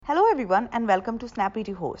everyone, and welcome to Snappy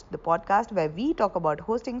to Host, the podcast where we talk about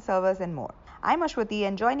hosting, servers, and more. I'm Ashwati,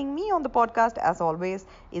 and joining me on the podcast, as always,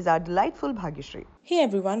 is our delightful Bhagyashree. Hey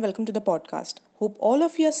everyone, welcome to the podcast. Hope all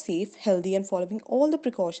of you are safe, healthy, and following all the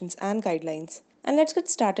precautions and guidelines. And let's get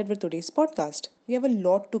started with today's podcast. We have a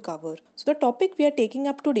lot to cover. So, the topic we are taking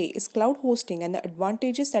up today is cloud hosting and the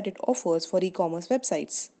advantages that it offers for e commerce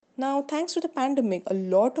websites. Now, thanks to the pandemic, a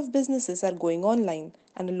lot of businesses are going online,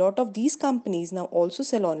 and a lot of these companies now also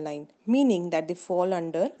sell online, meaning that they fall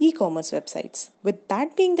under e commerce websites. With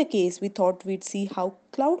that being the case, we thought we'd see how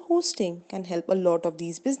cloud hosting can help a lot of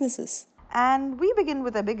these businesses. And we begin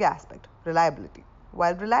with a big aspect reliability.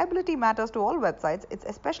 While reliability matters to all websites, it's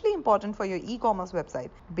especially important for your e commerce website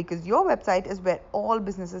because your website is where all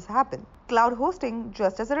businesses happen. Cloud hosting,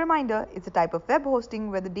 just as a reminder, is a type of web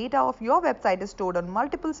hosting where the data of your website is stored on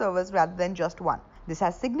multiple servers rather than just one. This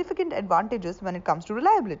has significant advantages when it comes to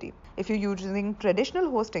reliability. If you're using traditional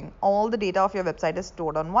hosting, all the data of your website is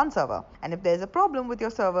stored on one server. And if there's a problem with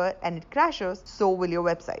your server and it crashes, so will your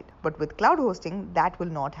website. But with cloud hosting, that will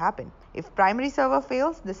not happen. If primary server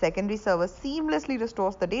fails, the secondary server seamlessly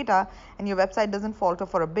restores the data and your website doesn't falter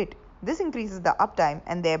for a bit. This increases the uptime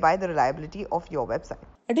and thereby the reliability of your website.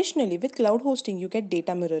 Additionally, with cloud hosting, you get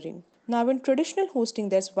data mirroring. Now, in traditional hosting,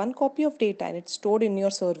 there's one copy of data and it's stored in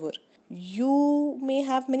your server. You may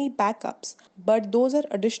have many backups, but those are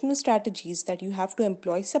additional strategies that you have to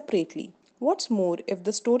employ separately. What's more, if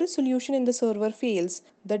the storage solution in the server fails,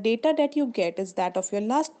 the data that you get is that of your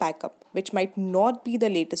last backup, which might not be the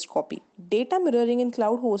latest copy. Data mirroring in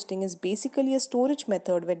cloud hosting is basically a storage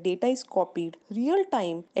method where data is copied real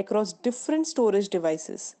time across different storage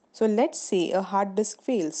devices. So let's say a hard disk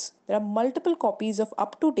fails. There are multiple copies of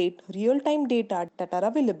up to date real time data that are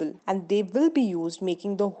available and they will be used,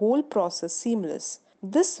 making the whole process seamless.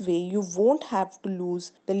 This way, you won't have to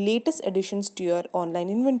lose the latest additions to your online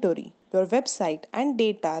inventory. Your website and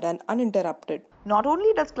data run uninterrupted. Not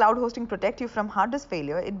only does cloud hosting protect you from hard disk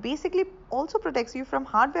failure, it basically also protects you from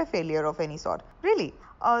hardware failure of any sort. Really,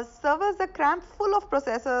 servers are crammed full of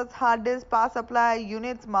processors, hard disk, power supply,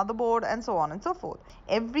 units, motherboard, and so on and so forth.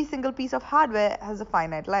 Every single piece of hardware has a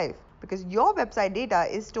finite life. Because your website data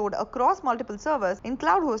is stored across multiple servers, in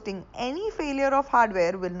cloud hosting, any failure of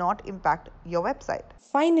hardware will not impact your website.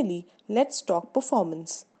 Finally, let's talk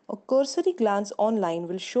performance. A cursory glance online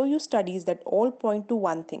will show you studies that all point to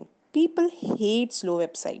one thing. People hate slow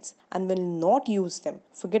websites and will not use them.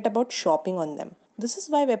 Forget about shopping on them. This is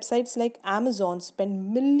why websites like Amazon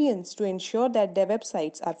spend millions to ensure that their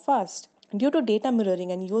websites are fast. Due to data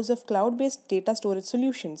mirroring and use of cloud based data storage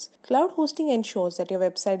solutions, cloud hosting ensures that your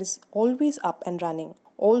website is always up and running.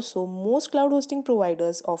 Also, most cloud hosting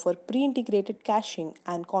providers offer pre integrated caching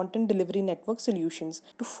and content delivery network solutions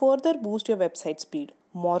to further boost your website speed.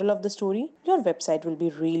 Moral of the story, your website will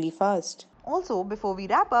be really fast. Also, before we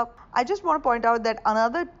wrap up, I just want to point out that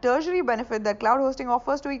another tertiary benefit that cloud hosting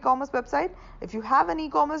offers to e-commerce website, if you have an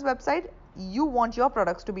e-commerce website, you want your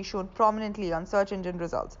products to be shown prominently on search engine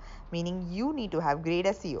results, meaning you need to have great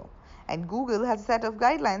SEO. And Google has a set of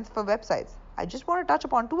guidelines for websites. I just want to touch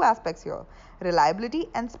upon two aspects here, reliability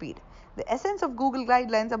and speed. The essence of Google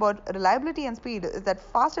guidelines about reliability and speed is that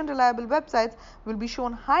fast and reliable websites will be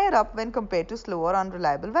shown higher up when compared to slower,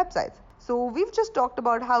 unreliable websites. So, we've just talked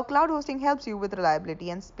about how cloud hosting helps you with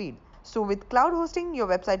reliability and speed. So, with cloud hosting, your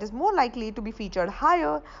website is more likely to be featured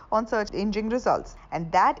higher on search engine results,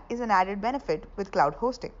 and that is an added benefit with cloud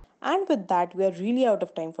hosting. And with that, we are really out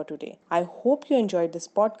of time for today. I hope you enjoyed this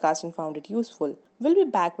podcast and found it useful. We'll be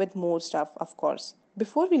back with more stuff, of course.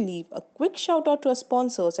 Before we leave, a quick shout out to our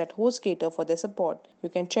sponsors at HostGator for their support. You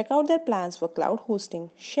can check out their plans for cloud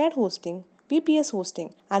hosting, shared hosting, VPS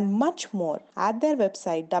hosting, and much more at their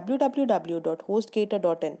website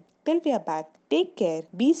www.hostgator.in. Till we are back, take care,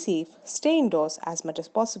 be safe, stay indoors as much as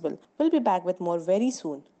possible. We'll be back with more very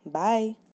soon. Bye.